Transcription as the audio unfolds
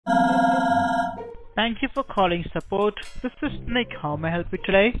Thank you for calling support. This is Nick. How may I help you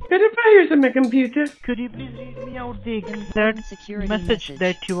today? Get a virus on my computer. Could you please read me out the exact message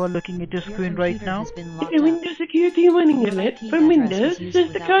that you are looking at your screen right now? If a Windows security warning alert from Windows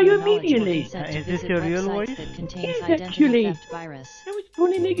says to call you immediately. Is this your real voice? Yes, actually. I was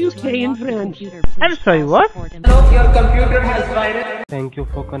born in the UK and France. I'm sorry, what? Hello, your computer has virus. Thank you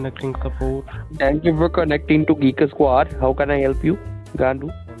for connecting support. Thank you for connecting to Geek Squad. How can I help you, Gandu?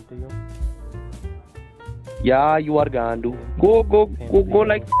 Yeah, you are Gandu. Go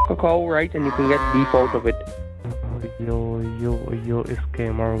like a cow, right? And you can get beef out of it. You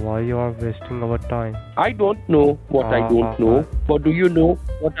scammer, why you are wasting our time? I don't know what I don't know. But do you know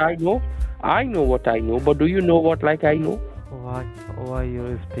what I know? I know what I know, but do you know what like I know? Why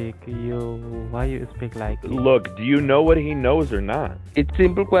you speak like? Look, do you know what he knows or not? It's a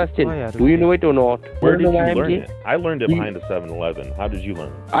simple question. Do you know it or not? Where did you learn it? I learned it behind a 7-Eleven. How did you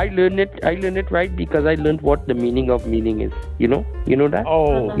learn it? I learned it right because I learned what the meaning of meaning is. You know that?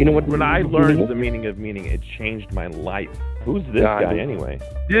 Oh, you know what? When I learned the meaning of meaning, it changed my life. Who's this guy anyway?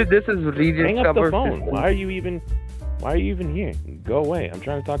 This is rediscovered. Hang up the phone. Why are you even here? Go away. I'm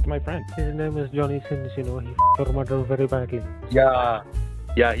trying to talk to my friend. His name is Johnny Sins, you know, he your mother very badly. Yeah,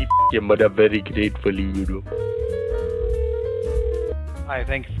 he your mother very gratefully, you know. Hi,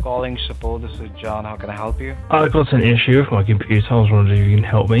 thank you for calling support. This is John. How can I help you? I've got an issue with my computer. I was wondering if you can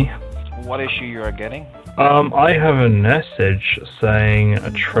help me. What issue you are getting? I have a message saying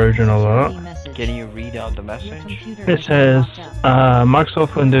a Trojan alert. Can you read out the message? It says,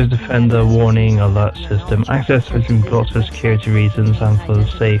 Microsoft Windows Defender warning alert system. Access has been blocked for security reasons and for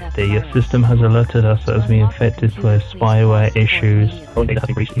safety. Your system has alerted us that has been infected with spyware issues. Data has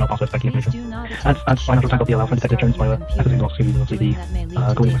been breached, email passwords, banking information. And financial tank of the allow for detected German spyware. Access is lost, the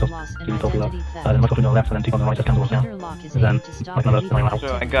coding Microsoft, the Microsoft Windows left, and then 2 on the right, just cancel us now. Then, I can alert my house.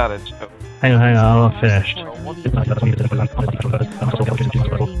 So I got it. Hang on, I'm not finished.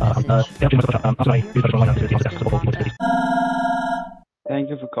 Thank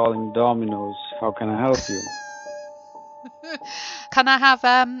you for calling Domino's. How can I help you? Can I have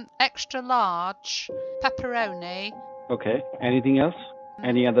extra large pepperoni? Okay. Anything else?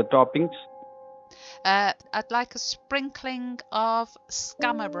 Any other toppings? I'd like a sprinkling of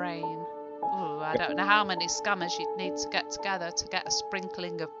scammer brain. Ooh, I don't know how many scammers you'd need to get together to get a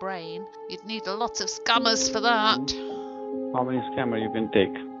sprinkling of brain. You'd need a lot of scammers for that. How many scammer you can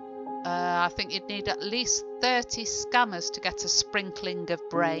take? I think you'd need at least 30 scammers to get a sprinkling of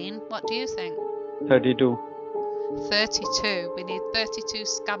brain. What do you think? 32. 32. We need 32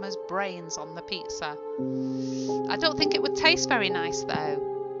 scammers' brains on the pizza. I don't think it would taste very nice though.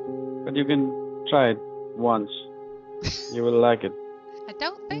 But you can try it once. You will like it. I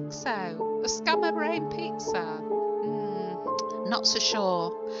don't think so. A scammer brain pizza? Not so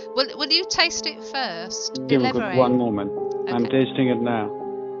sure. Will you taste it first? Give a good one moment. Okay. I'm tasting it now.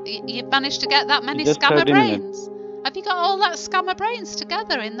 You've managed to get that many just scammer 30 brains? minutes. Have you got all that scammer brains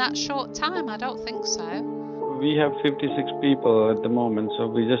together in that short time? I don't think so. We have 56 people at the moment, so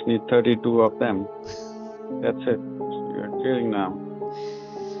we just need 32 of them. That's it. You're hearing now.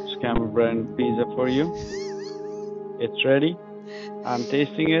 Scammer brain pizza for you. It's ready. I'm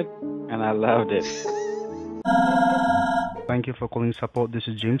tasting it, and I loved it. Thank you for calling support. This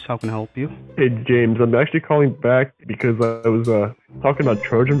is James. How can I help you? Hey, James. I'm actually calling back because I was talking about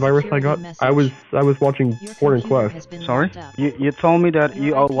Trojan virus I got. I was watching porn in class. Sorry? You told me that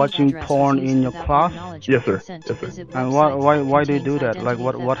you are watching porn in your class? Yes, sir. Yes, sir. And why do you do that? Like,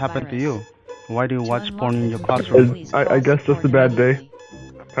 what happened to you? Why do you watch porn in your classroom? I guess just a bad day.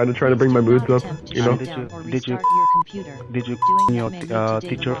 Kind of trying to bring my moods up, you know. Did you in your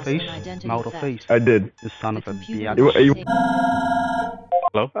teacher face, mouth or face? I did. You son of a bitch.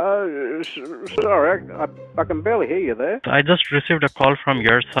 Hello? Sorry, I can barely hear you there. I just received a call from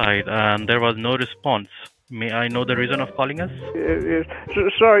your side and there was no response. May I know the reason of calling us?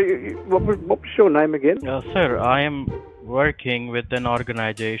 Sorry, what was your name again? Sir, I am working with an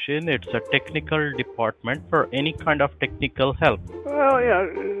organization. It's a technical department for any kind of technical help. Well, yeah,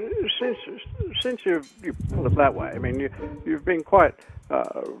 since you put it that way, I mean, you've been quite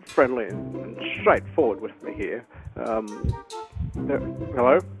friendly and straightforward with me here.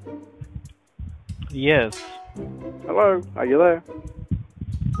 Hello? Yes. Hello, are you there?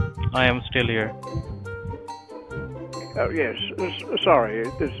 I am still here. Oh yes, sorry. I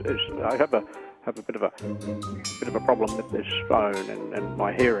have a bit of a problem with this phone and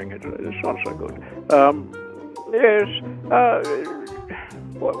my hearing. It's not so good. Yes.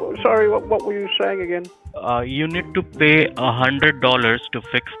 Sorry. What were you saying again? You need to pay $100 to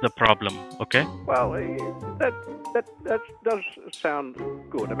fix the problem. Okay? Well, that does sound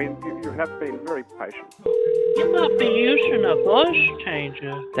good. I mean, you have been very patient. You might be using a voice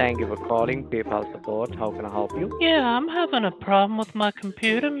changer. Thank you for calling PayPal support. How can I help you? Yeah, I'm having a problem with my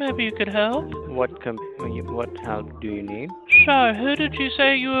computer. Maybe you could help? What help do you need? Sorry, who did you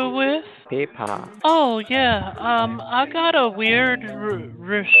say you were with? PayPal. Oh, yeah. I got a weird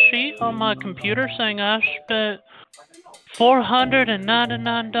receipt on my computer saying I spent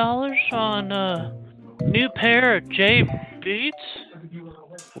 $499 on a new pair of J Beats.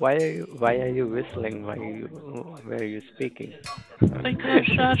 Why are you whistling? Where are you speaking? Because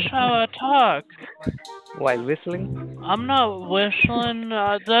that's how I talk. While whistling? I'm not whistling.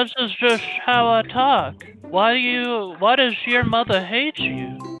 This is just how I talk. Why does your mother hate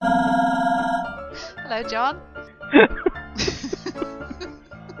you? Hello, John.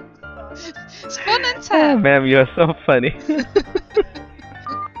 It's fun, isn't it? Oh, ma'am, you're so funny.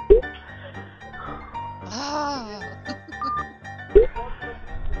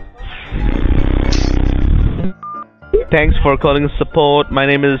 Thanks for calling support. My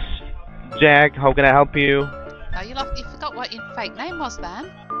name is Jack. How can I help you? Oh, you forgot what your fake name was then.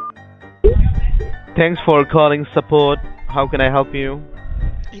 Thanks for calling support. How can I help you?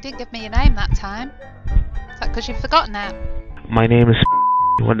 You didn't give me your name that time. Is that because you've forgotten it? My name is.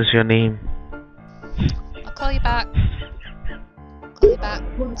 What is your name? I'll call you back. Call you back.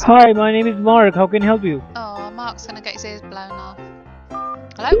 Hi, my name is Mark. How can I help you? Oh, Mark's gonna get his ears blown off.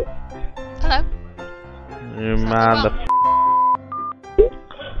 Hello? Hello? Man,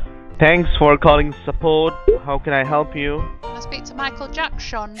 Thanks for calling support. How can I help you? Can I speak to Michael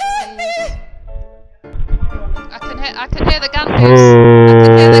Jackson, please? I can hear the Gandus. I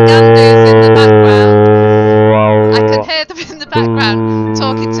can hear the Gandus in the background. I can hear them in the background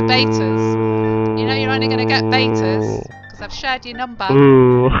talking to betas. You know you're only going to get betas because I've shared your number.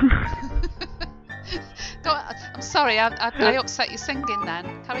 Go on, I'm sorry, I upset your singing then.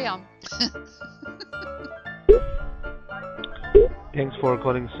 Carry on. Thanks for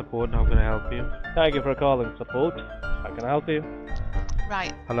calling support. How can I help you? Thank you for calling support. How can I help you?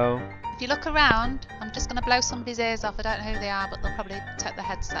 Right. Hello? If you look around, I'm just going to blow somebody's ears off. I don't know who they are, but they'll probably take the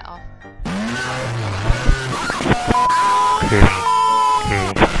headset off.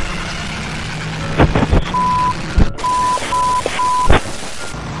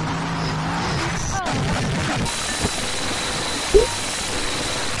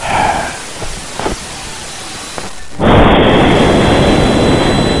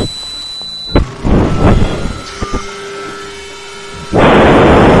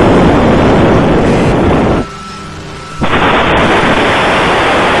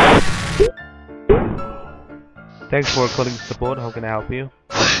 Thanks for calling support. How can I help you?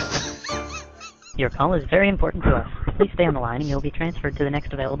 Your call is very important to us. Please stay on the line and you'll be transferred to the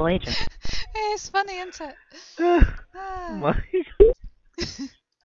next available agent. It's funny, isn't it? My